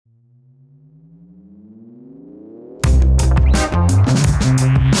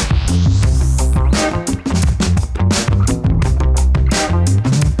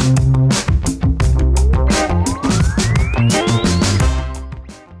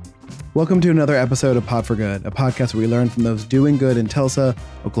Welcome to another episode of Pod for Good, a podcast where we learn from those doing good in Tulsa,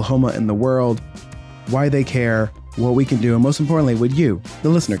 Oklahoma, and the world, why they care, what we can do, and most importantly, what you, the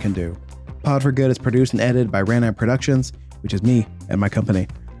listener, can do. Pod for Good is produced and edited by Ranam Productions, which is me and my company.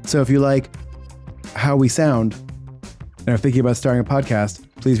 So if you like how we sound and are thinking about starting a podcast,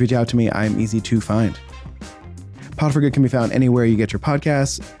 please reach out to me. I'm easy to find. Pod for Good can be found anywhere you get your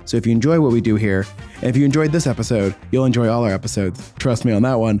podcasts. So if you enjoy what we do here, and if you enjoyed this episode, you'll enjoy all our episodes. Trust me on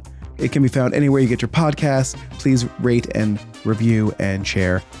that one. It can be found anywhere you get your podcasts. Please rate and review and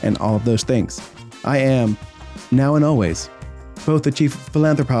share and all of those things. I am, now and always, both the Chief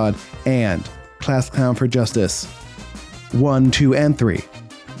Philanthropod and Class Clown for Justice 1, 2, and 3,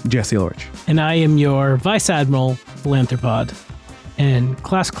 Jesse Lorch. And I am your Vice Admiral Philanthropod and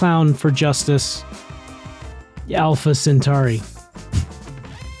Class Clown for Justice Alpha Centauri,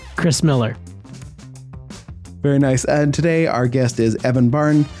 Chris Miller. Very nice. And today our guest is Evan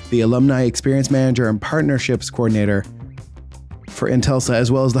Barton, the Alumni Experience Manager and Partnerships Coordinator for Intulsa,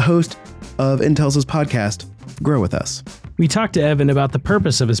 as well as the host of Intulsa's podcast, Grow With Us. We talked to Evan about the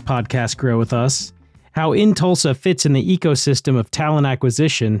purpose of his podcast, Grow With Us, how Intulsa fits in the ecosystem of talent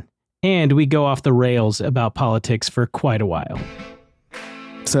acquisition, and we go off the rails about politics for quite a while.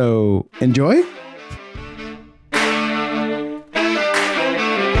 So, enjoy?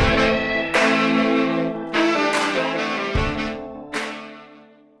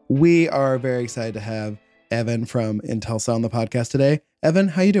 We are very excited to have Evan from Intulsa on the podcast today. Evan,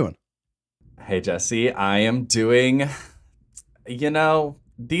 how you doing? Hey, Jesse. I am doing,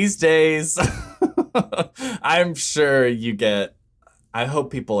 these days, I'm sure I hope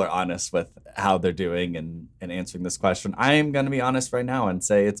people are honest with how they're doing and answering this question. I am going to be honest right now and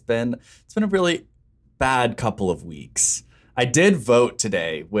say it's been a really bad couple of weeks. I did vote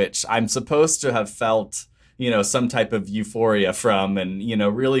today, which I'm supposed to have felt some type of euphoria from and,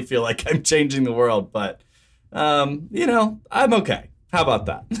 really feel like I'm changing the world. But, I'm okay. How about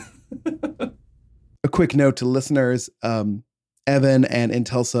that? A quick note to listeners. Evan and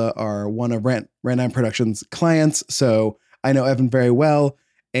Intulsa are one of Ranam Productions' clients. So I know Evan very well.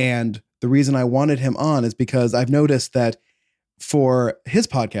 And the reason I wanted him on is because I've noticed that for his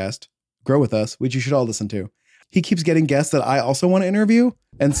podcast, Grow With Us, which you should all listen to, he keeps getting guests that I also want to interview.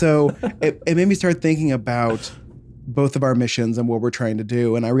 And so it made me start thinking about both of our missions and what we're trying to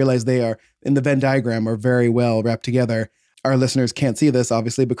do. And I realized they are, in the Venn diagram, are very well wrapped together. Our listeners can't see this,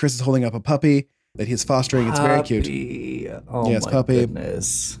 obviously, but Chris is holding up a puppy that he's fostering. It's very cute. Oh, yes, my puppy.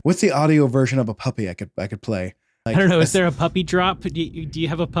 Goodness. What's the audio version of a puppy I could play? I don't know. Is there a puppy drop? Do you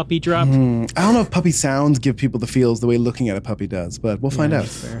have a puppy drop? I don't know if puppy sounds give people the feels the way looking at a puppy does, but we'll find out.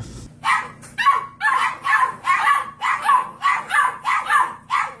 Fair.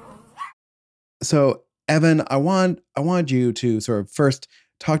 So, Evan, I want you to sort of first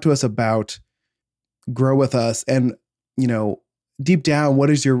talk to us about Grow With Us, and deep down, what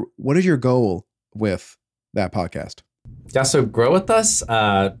is your goal with that podcast? Yeah, so Grow With Us,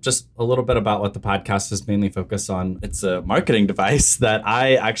 just a little bit about what the podcast is mainly focused on. It's a marketing device that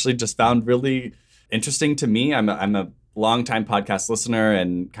I actually just found really interesting to me. I'm a longtime podcast listener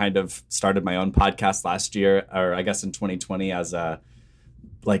and kind of started my own podcast last year, or I guess in 2020, as a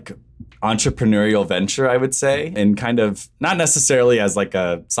entrepreneurial venture, I would say, and kind of not necessarily as like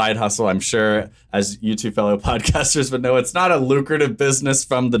a side hustle. I'm sure, as you two fellow podcasters would know, it's not a lucrative business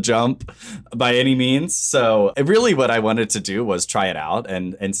from the jump by any means. So really what I wanted to do was try it out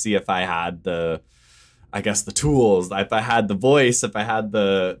and see if I had the tools, if I had the voice, if I had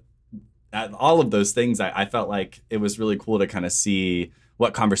all of those things. I felt like it was really cool to kind of see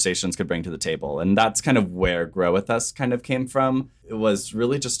what conversations could bring to the table. And that's kind of where Grow With Us kind of came from. It was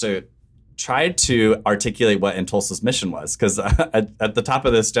really just to try to articulate what Intulsa's mission was. Because at the top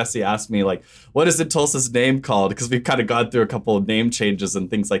of this, Jesse asked me, what is Intulsa's name called? Because we've kind of gone through a couple of name changes and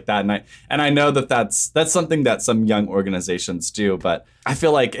things like that. And I know that's something that some young organizations do. But I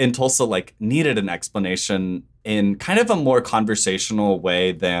feel like Intulsa needed an explanation in kind of a more conversational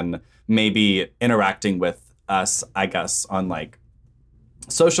way than maybe interacting with us, I guess, on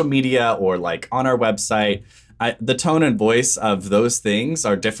social media or on our website. The tone and voice of those things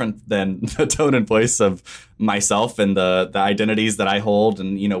are different than the tone and voice of myself and the identities that I hold,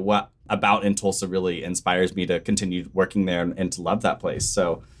 and what about Intulsa really inspires me to continue working there and to love that place.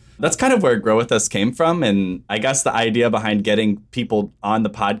 So that's kind of where Grow With Us came from. And I guess the idea behind getting people on the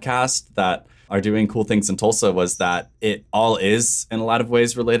podcast that are doing cool things in Tulsa was that it all is in a lot of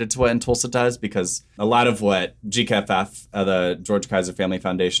ways related to what Intulsa does, because a lot of what GKFF, the George Kaiser Family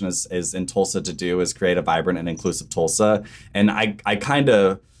Foundation, is in Tulsa to do is create a vibrant and inclusive Tulsa. And I kind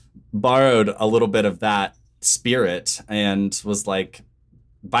of borrowed a little bit of that spirit and was like,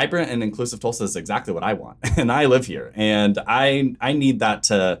 vibrant and inclusive Tulsa is exactly what I want. And I live here. And I need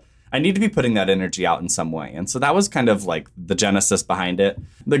I need to be putting that energy out in some way. And so that was kind of like the genesis behind it.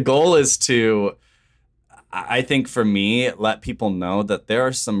 The goal is to, I think for me, let people know that there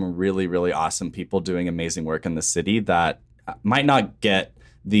are some really, really awesome people doing amazing work in the city that might not get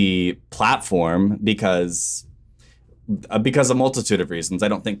the platform because a multitude of reasons. I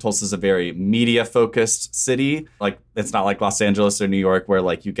don't think Tulsa is a very media focused city. Like, it's not like Los Angeles or New York where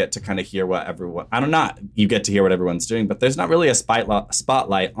like you get to kind of hear what everyone, you get to hear what everyone's doing, but there's not really a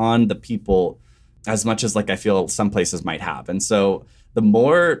spotlight on the people as much as like I feel some places might have. And so the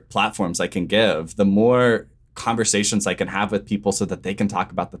more platforms I can give, the more conversations I can have with people so that they can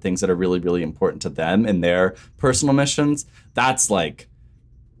talk about the things that are really, really important to them and their personal missions. That's like,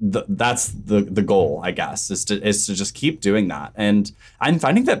 that's the goal, I guess, is to just keep doing that. And I'm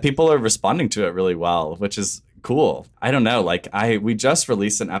finding that people are responding to it really well, which is cool. I don't know, like we just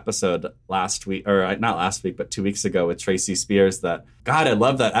released an episode last week, or not last week, but 2 weeks ago with Tracy Spears that, God, I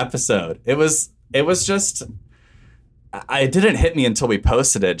love that episode. It was just, it didn't hit me until we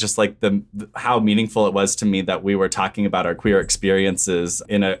posted it, just like how meaningful it was to me that we were talking about our queer experiences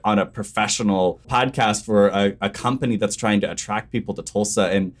on a professional podcast for a company that's trying to attract people to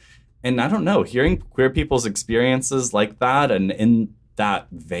Tulsa. And I don't know, hearing queer people's experiences like that and in that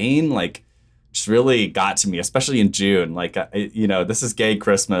vein, like, just really got to me, especially in June. Like, this is gay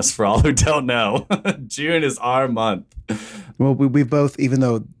Christmas for all who don't know. June is our month. Well, we both, even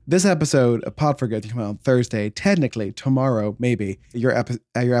though this episode of Pod for Good came out on Thursday, technically tomorrow, maybe, your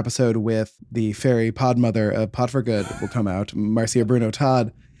episode with the fairy pod mother of Pod for Good will come out, Marcia Bruno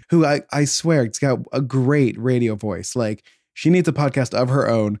Todd, who I swear, it's got a great radio voice. Like, she needs a podcast of her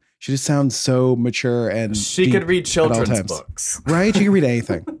own. She just sounds so mature and she could read children's books. Right? She can read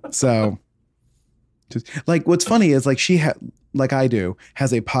anything. So... like, what's funny is like she like I do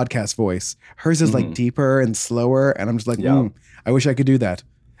has a podcast voice. Hers is like deeper and slower, and I'm just like, I wish I could do that.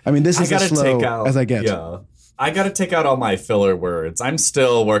 I mean, this is as slow as I get. Yeah, I got to take out all my filler words. I'm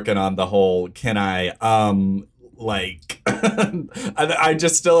still working on the whole. Can I like? I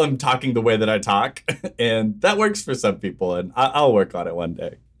just still am talking the way that I talk, and that works for some people, and I'll work on it one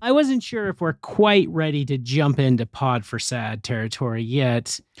day. I wasn't sure if we're quite ready to jump into Pod for Sad territory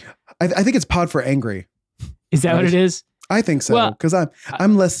yet. I think it's Pod for Angry. Is that what it is? I think so, because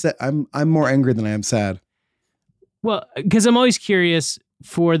I'm less I'm more angry than I am sad. Well, because I'm always curious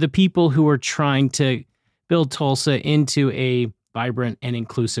for the people who are trying to build Tulsa into a vibrant and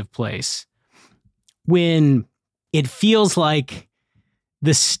inclusive place. When it feels like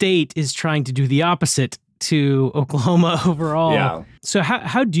the state is trying to do the opposite to Oklahoma overall. Yeah. So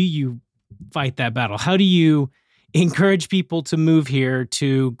how do you fight that battle? How do you encourage people to move here,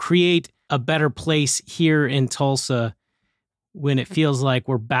 to create a better place here in Tulsa when it feels like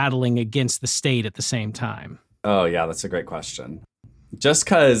we're battling against the state at the same time? Oh, yeah, that's a great question. Just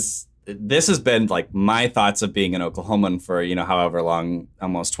because this has been like my thoughts of being an Oklahoman for, however long,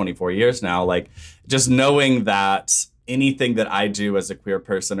 almost 24 years now, like just knowing that anything that I do as a queer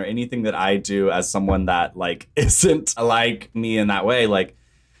person or anything that I do as someone that like isn't like me in that way, like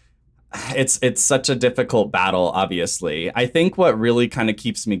it's such a difficult battle, obviously. I think what really kind of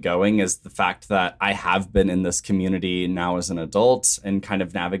keeps me going is the fact that I have been in this community now as an adult and kind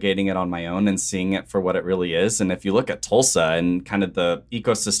of navigating it on my own and seeing it for what it really is. And if you look at Tulsa and kind of the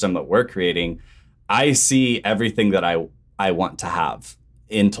ecosystem that we're creating, I see everything that I want to have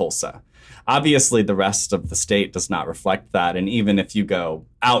in Tulsa. Obviously, the rest of the state does not reflect that. And even if you go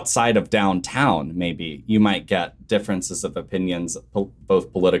outside of downtown, maybe you might get differences of opinions,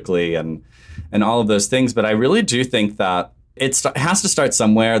 both politically and all of those things. But I really do think that it has to start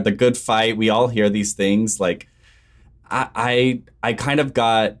somewhere. The good fight. We all hear these things. Like I kind of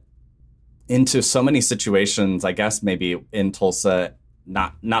got into so many situations, I guess maybe in Tulsa,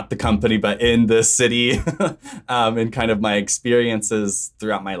 not the company, but in the city, and kind of my experiences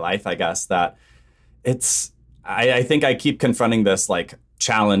throughout my life, I guess, that I think I keep confronting this like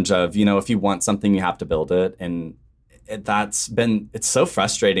challenge of, if you want something, you have to build it. And it's so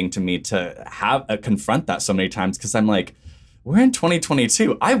frustrating to me to confront that so many times, because I'm like, we're in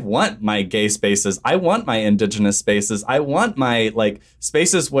 2022. I want my gay spaces. I want my indigenous spaces. I want my like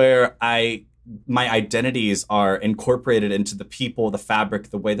spaces where my identities are incorporated into the people, the fabric,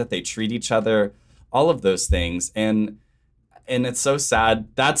 the way that they treat each other, all of those things. And it's so sad.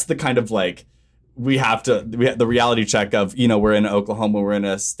 That's the kind of like, we have the reality check of, we're in Oklahoma, we're in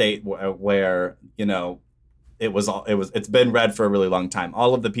a state where it's been red for a really long time.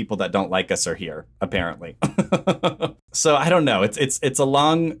 All of the people that don't like us are here, apparently. So I don't know. It's a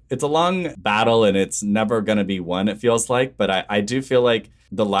long battle, and it's never going to be won, it feels like. But I do feel like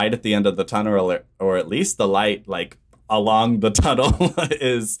the light at the end of the tunnel, or at least the light like along the tunnel,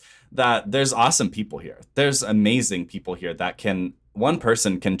 is that there's awesome people here. There's amazing people here that one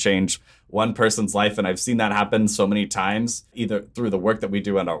person can change one person's life. And I've seen that happen so many times, either through the work that we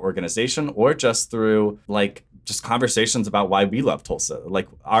do in our organization or just through like just conversations about why we love Tulsa. Like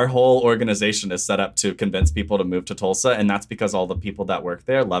our whole organization is set up to convince people to move to Tulsa. And that's because all the people that work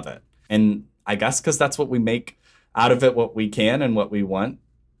there love it. And I guess because that's what we make out of it, what we can and what we want.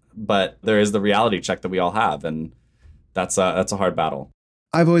 But there is the reality check that we all have. And that's a hard battle.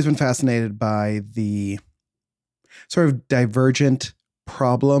 I've always been fascinated by the sort of divergent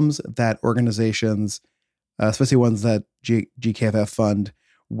problems that organizations, especially ones that GKFF fund,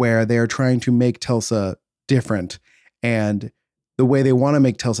 where they are trying to make Tulsa different. And the way they want to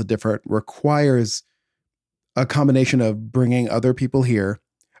make Tulsa different requires a combination of bringing other people here,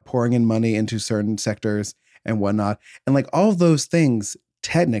 pouring in money into certain sectors and whatnot. And like all of those things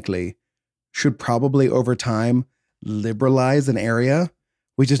technically should probably over time liberalize an area,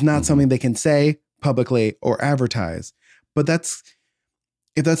 which is not something they can say publicly or advertise. But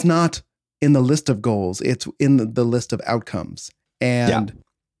if that's not in the list of goals, it's in the list of outcomes. And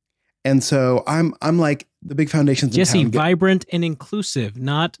so I'm like the big foundations. Jesse, vibrant and inclusive,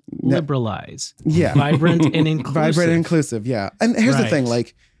 not liberalize. Yeah. Vibrant and inclusive. Vibrant and inclusive. Yeah. And here's the thing,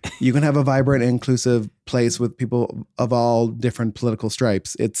 like you can have a vibrant and inclusive place with people of all different political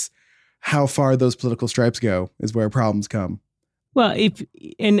stripes. It's how far those political stripes go is where problems come. Well,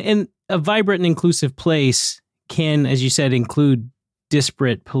 and a vibrant and inclusive place can, as you said, include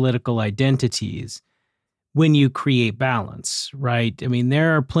disparate political identities when you create balance, right? I mean,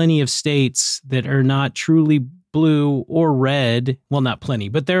 there are plenty of states that are not truly blue or red. Well, not plenty,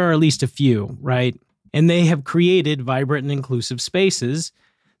 but there are at least a few, right? And they have created vibrant and inclusive spaces,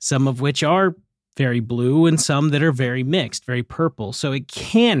 some of which are very blue and some that are very mixed, very purple. So it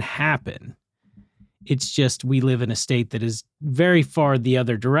can happen. It's just we live in a state that is very far the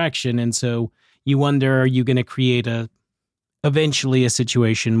other direction. And so you wonder, are you going to create eventually a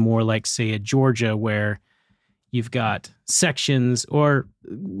situation more like, say, a Georgia, where you've got sections or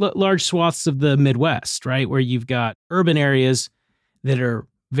large swaths of the Midwest, right? Where you've got urban areas that are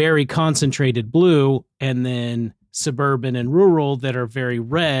very concentrated blue, and then suburban and rural that are very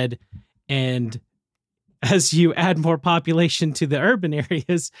red. And as you add more population to the urban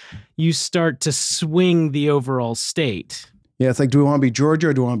areas, you start to swing the overall state. Yeah, it's like, do we want to be Georgia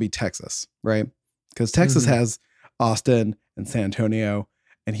or do we want to be Texas, right? Because Texas has Austin and San Antonio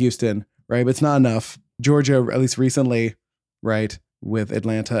and Houston, right? But it's not enough. Georgia, at least recently, right, with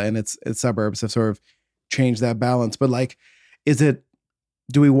Atlanta and its suburbs, have sort of changed that balance. But like,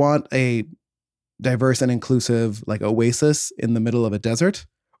 do we want a diverse and inclusive like oasis in the middle of a desert,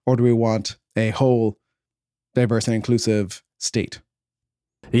 or do we want a whole diverse and inclusive state?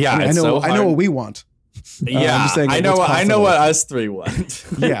 Yeah, I know what we want. Yeah, I'm just saying I know what us three want.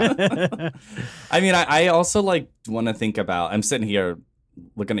 Yeah. I mean, I also like want to think about, I'm sitting here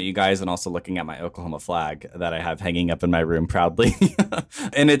looking at you guys and also looking at my Oklahoma flag that I have hanging up in my room proudly.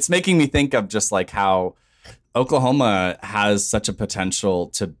 And it's making me think of just like how Oklahoma has such a potential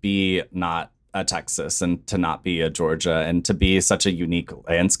to be not a Texas and to not be a Georgia and to be such a unique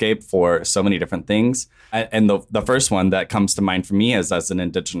landscape for so many different things. And the first one that comes to mind for me is as an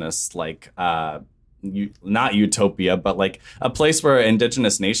indigenous, like, not utopia, but like a place where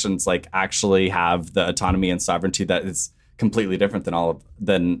indigenous nations like actually have the autonomy and sovereignty that is completely different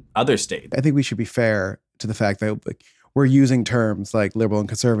than other states. I think we should be fair to the fact that like, we're using terms like liberal and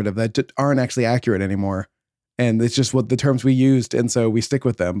conservative that aren't actually accurate anymore. And it's just what the terms we used. And so we stick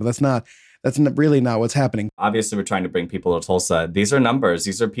with them. But that's really not what's happening. Obviously, we're trying to bring people to Tulsa. These are numbers.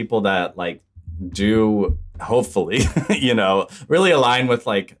 These are people that like do hopefully, really align with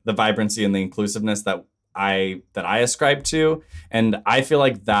like the vibrancy and the inclusiveness that I ascribe to. And I feel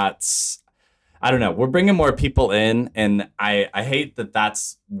like I don't know, we're bringing more people in, and I hate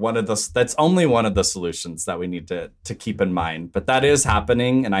that's only one of the solutions that we need to keep in mind. But that is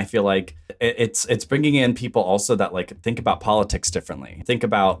happening, and I feel like it's bringing in people also that like think about politics differently, think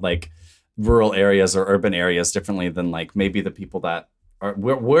about like rural areas or urban areas differently than like maybe the people that are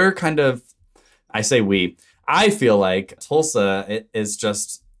we're kind of, I feel like Tulsa is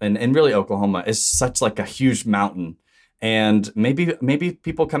just, and really Oklahoma is such like a huge mountain. And maybe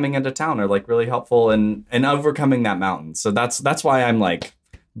people coming into town are like really helpful in overcoming that mountain. So that's why I'm like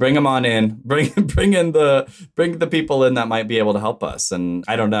bring them on in, bring the people in that might be able to help us. And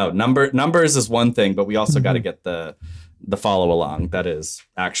I don't know, numbers is one thing, but we also got to get the follow along. That is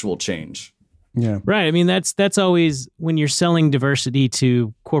actual change. Yeah. Right. I mean, that's always when you're selling diversity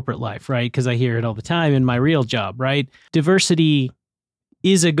to corporate life, right? Because I hear it all the time in my real job, right? Diversity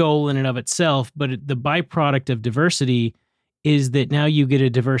is a goal in and of itself, but the byproduct of diversity is that now you get a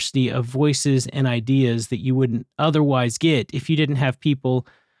diversity of voices and ideas that you wouldn't otherwise get if you didn't have people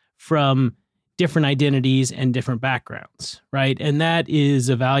from different identities and different backgrounds, right? And that is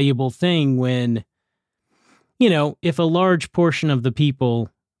a valuable thing when, if a large portion of the people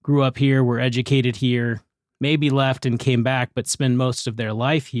grew up here, were educated here, maybe left and came back, but spend most of their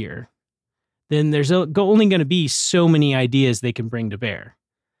life here, then there's only going to be so many ideas they can bring to bear.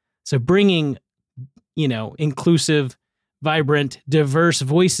 So bringing, inclusive, vibrant, diverse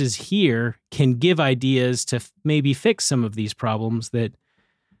voices here can give ideas to maybe fix some of these problems that,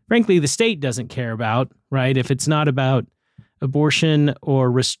 frankly, the state doesn't care about, right? If it's not about abortion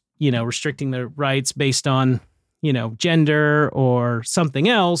or, restricting the rights based on, gender or something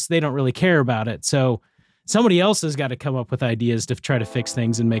else, they don't really care about it. So somebody else has got to come up with ideas to try to fix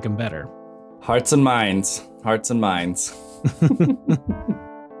things and make them better. Hearts and minds.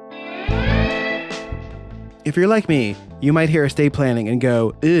 If you're like me, you might hear estate planning and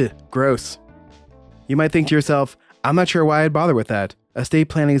go, ugh, gross. You might think to yourself, I'm not sure why I'd bother with that. Estate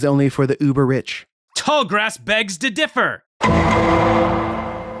planning is only for the uber rich. Tallgrass begs to differ.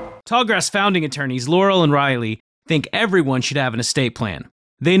 Tallgrass founding attorneys Laurel and Riley think everyone should have an estate plan.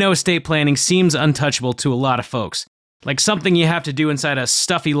 They know estate planning seems untouchable to a lot of folks, like something you have to do inside a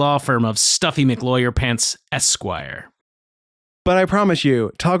stuffy law firm of Stuffy McLawyer Pants Esquire. But I promise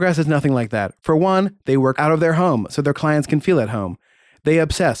you, Tallgrass is nothing like that. For one, they work out of their home so their clients can feel at home. They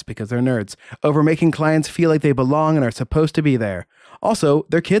obsess, because they're nerds, over making clients feel like they belong and are supposed to be there. Also,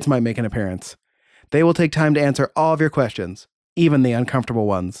 their kids might make an appearance. They will take time to answer all of your questions, even the uncomfortable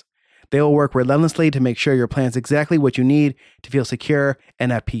ones. They will work relentlessly to make sure your plan's exactly what you need to feel secure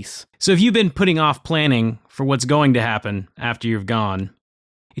and at peace. So if you've been putting off planning for what's going to happen after you've gone,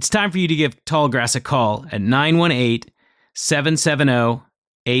 it's time for you to give Tallgrass a call at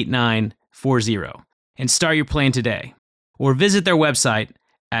 918-770-8940 and start your plan today. Or visit their website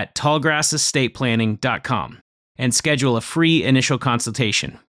at tallgrassesstateplanning.com and schedule a free initial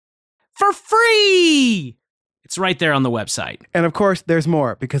consultation. For free! It's right there on the website. And of course, there's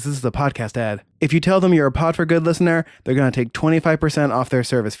more, because this is a podcast ad. If you tell them you're a Pod for Good listener, they're going to take 25% off their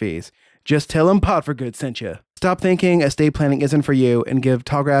service fees. Just tell them Pod for Good sent you. Stop thinking estate planning isn't for you and give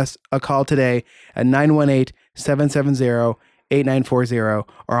Tallgrass a call today at 918-770-8940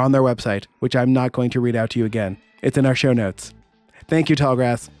 or on their website, which I'm not going to read out to you again. It's in our show notes. Thank you,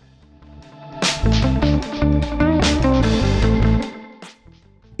 Tallgrass.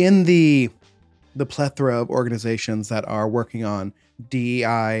 In the plethora of organizations that are working on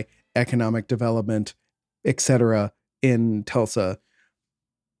DEI, economic development, etc. in Tulsa,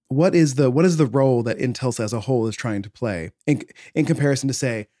 what is the role that in Tulsa as a whole is trying to play in comparison to,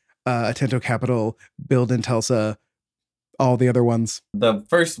 say, Atento Capital, Build in Tulsa, all the other ones? The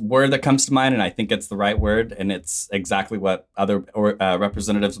first word that comes to mind, and I think it's the right word, and it's exactly what other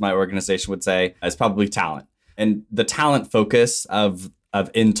representatives of my organization would say, is probably talent. And the talent focus of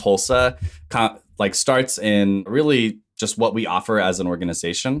in Tulsa starts in really just what we offer as an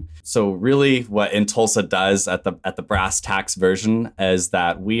organization. So really what in Tulsa does at the brass tacks version is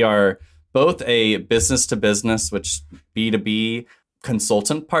that we are both a business to business, which B2B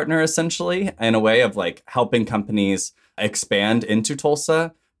consultant partner, essentially, in a way of like helping companies expand into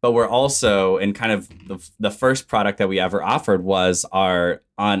Tulsa. But we're also, in kind of the first product that we ever offered was our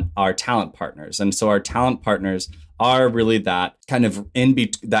talent partners. And so our talent partners are really that kind of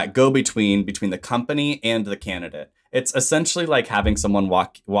that go between the company and the candidate. It's essentially like having someone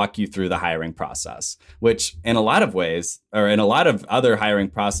walk you through the hiring process, which in a lot of ways, or in a lot of other hiring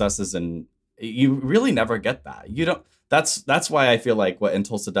processes, and you really never get that. You don't. That's why I feel like what in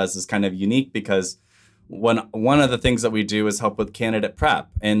Tulsa does is kind of unique, because one of the things that we do is help with candidate prep.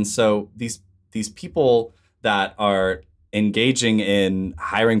 And so these people that are engaging in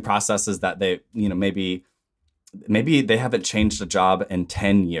hiring processes that they, maybe they haven't changed a job in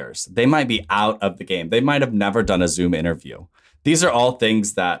 10 years. They might be out of the game. They might have never done a Zoom interview. These are all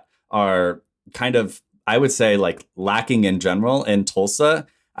things that are kind of, I would say, like lacking in general in Tulsa.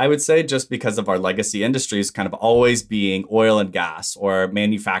 I would say just because of our legacy industries kind of always being oil and gas or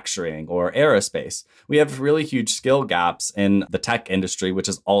manufacturing or aerospace. We have really huge skill gaps in the tech industry, which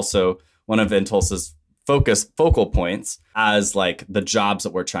is also one of in Tulsa's focal points as like the jobs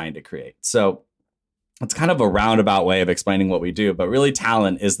that we're trying to create. So it's kind of a roundabout way of explaining what we do, but really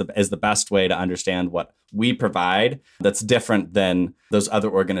talent is the best way to understand what we provide that's different than those other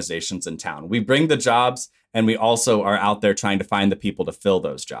organizations in town. We bring the jobs, and we also are out there trying to find the people to fill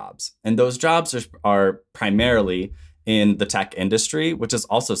those jobs. And those jobs are primarily in the tech industry, which is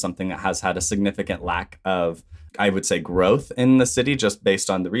also something that has had a significant lack of, I would say, growth in the city, just based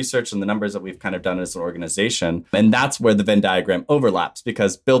on the research and the numbers that we've kind of done as an organization. And that's where the Venn diagram overlaps,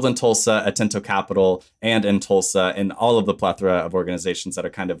 because Build in Tulsa, Atento Capital, and in Tulsa, and all of the plethora of organizations that are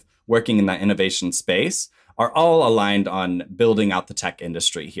kind of working in that innovation space are all aligned on building out the tech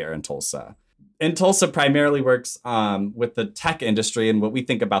industry here in Tulsa. And Tulsa primarily works with the tech industry. And what we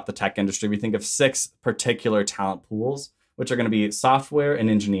think about the tech industry, we think of 6 particular talent pools, which are going to be software and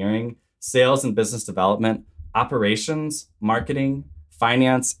engineering, sales and business development, operations, marketing,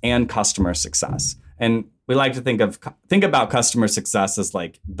 finance, and customer success. And we like to think about customer success as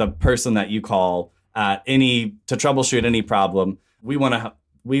like the person that you call to troubleshoot any problem. We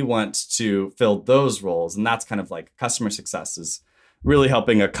want to fill those roles, and that's kind of like customer success is really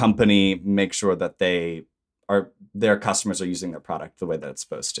helping a company make sure that their customers are using their product the way that it's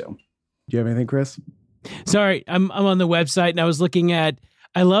supposed to. Do you have anything, Chris? Sorry, I'm on the website and I was looking at.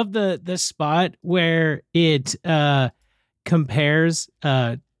 I love the spot where it compares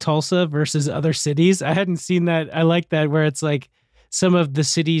Tulsa versus other cities. I hadn't seen that. I like that, where it's like some of the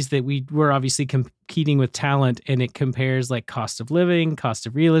cities that we were obviously competing with talent, and it compares like cost of living, cost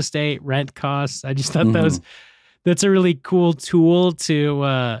of real estate, rent costs. I just thought that's a really cool tool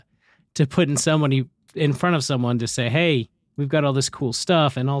to put in front of someone to say, hey, we've got all this cool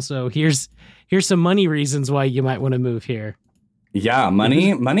stuff, and also here's some money reasons why you might want to move here. Yeah,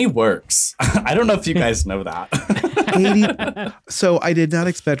 money works. I don't know if you guys know that. So I did not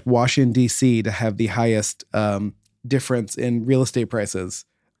expect Washington, D.C. to have the highest difference in real estate prices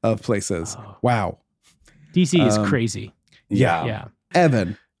of places. Oh. Wow. D.C. is crazy. Yeah.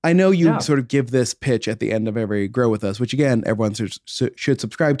 Evan, I know you sort of give this pitch at the end of every Grow With Us, which again, everyone should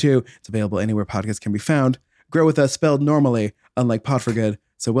subscribe to. It's available anywhere podcasts can be found. Grow With Us spelled normally, unlike Pod for Good.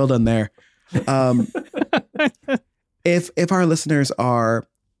 So well done there. If our listeners are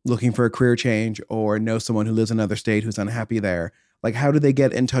looking for a career change or know someone who lives in another state who's unhappy there, like how do they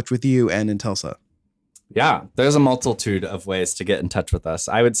get in touch with you and in Tulsa? Yeah, there's a multitude of ways to get in touch with us.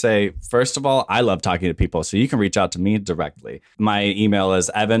 I would say, first of all, I love talking to people, so you can reach out to me directly. My email is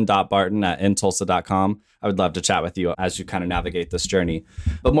evan.barton@intulsa.com. I would love to chat with you as you kind of navigate this journey.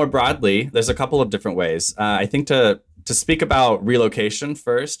 But more broadly, there's a couple of different ways. I think to speak about relocation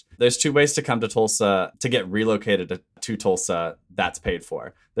first, there's 2 ways to come to Tulsa, to get relocated to Tulsa that's paid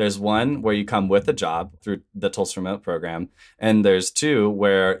for. There's one where you come with a job through the Tulsa Remote program. And there's 2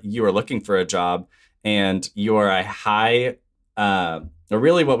 where you are looking for a job and you're a high, or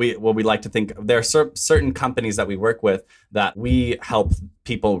really what we like to think, there are certain companies that we work with that we help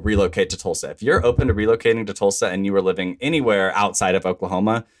people relocate to Tulsa. If you're open to relocating to Tulsa and you are living anywhere outside of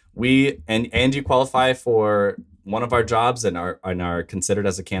Oklahoma, and you qualify for one of our jobs and are considered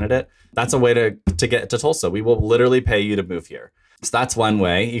as a candidate, that's a way to get to Tulsa. We will literally pay you to move here. So that's one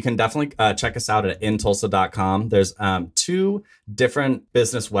way. You can definitely check us out at intulsa.com. There's 2 different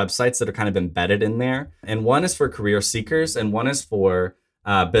business websites that are kind of embedded in there. And one is for career seekers and one is for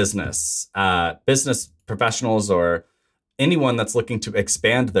business professionals or anyone that's looking to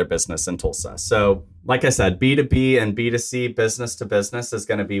expand their business in Tulsa. So like I said, B2B and B2C, business to business, is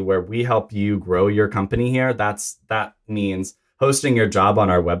going to be where we help you grow your company here. That means hosting your job on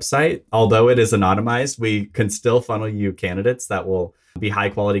our website. Although it is anonymized, we can still funnel you candidates that will be high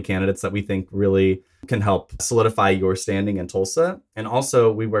quality candidates that we think really can help solidify your standing in Tulsa. And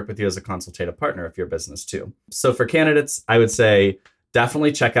also we work with you as a consultative partner if you're a business too. So for candidates, I would say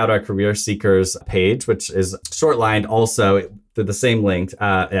definitely check out our career seekers page, which is shortlined also through the same link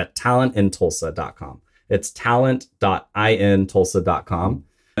at talentintulsa.com. It's talent.intulsa.com.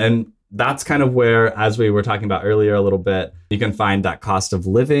 And that's kind of where, as we were talking about earlier a little bit, you can find that cost of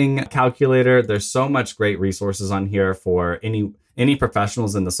living calculator. There's so much great resources on here for any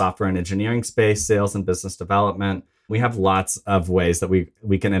professionals in the software and engineering space, sales and business development. We have lots of ways that we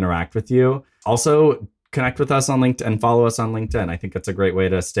can interact with you. Also, connect with us on LinkedIn and follow us on LinkedIn. I think it's a great way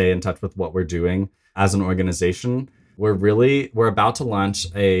to stay in touch with what we're doing as an organization. We're about to launch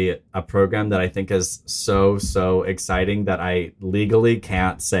a program that I think is so exciting that I legally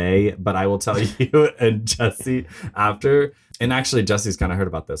can't say, but I will tell you and Jesse after. And actually, Jesse's kind of heard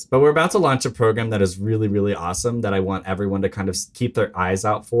about this, but we're about to launch a program that is really awesome that I want everyone to kind of keep their eyes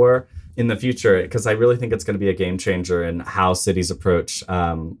out for in the future, because I really think it's going to be a game changer in how cities approach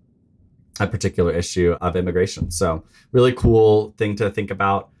a particular issue of immigration. So really cool thing to think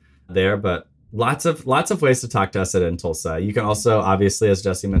about there. But lots of ways to talk to us at In Tulsa. You can also, obviously, as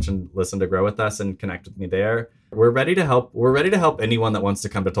Jesse mentioned, listen to Grow With Us and connect with me there. We're ready to help. We're ready to help anyone that wants to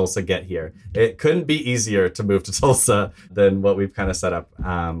come to Tulsa get here. It couldn't be easier to move to Tulsa than what we've kind of set up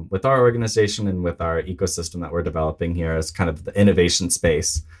with our organization and with our ecosystem that we're developing here as kind of the innovation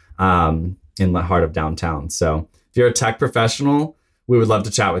space in the heart of downtown. So if you're a tech professional, we would love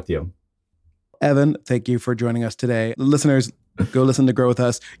to chat with you. Evan, thank you for joining us today. Listeners, go listen to Grow With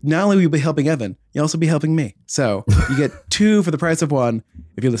Us. Not only will you be helping Evan, you'll also be helping me. So you get 2 for the price of 1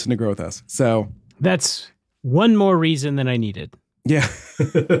 if you listen to Grow With Us. So that's one more reason than I needed. Yeah. I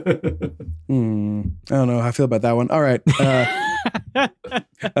don't know how I feel about that one. All right.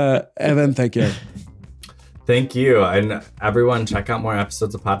 Evan, thank you. Thank you. And everyone, check out more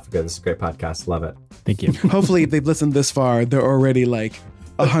episodes of Pod for Good. This is a great podcast. Love it. Thank you. Hopefully they've listened this far. They're already like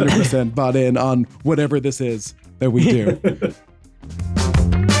 100% bought in on whatever this is that we do.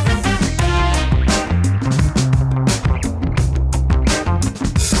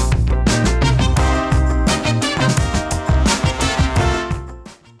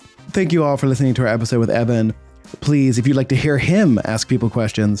 Thank you all for listening to our episode with Evan. Please, if you'd like to hear him ask people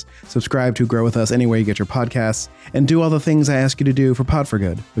questions, subscribe to Grow With Us anywhere you get your podcasts, and do all the things I ask you to do for Pod for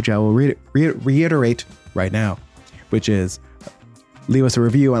Good, which I will reiterate right now, which is leave us a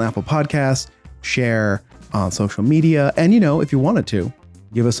review on Apple Podcasts, share on social media, and, if you wanted to,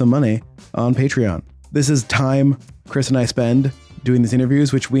 give us some money on Patreon. This is time Chris and I spend doing these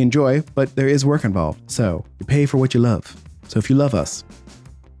interviews, which we enjoy, but there is work involved. So you pay for what you love. So if you love us,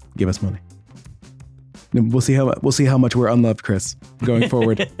 give us money. We'll see how much we're unloved, Chris, going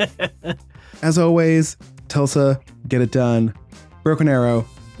forward. As always, Tulsa, get it done. Broken Arrow,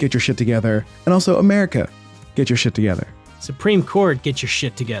 get your shit together. And also America, get your shit together. Supreme Court, get your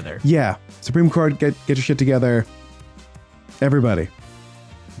shit together. Yeah, Supreme Court, get your shit together. Everybody,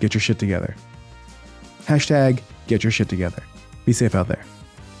 get your shit together. # get your shit together. Be safe out there.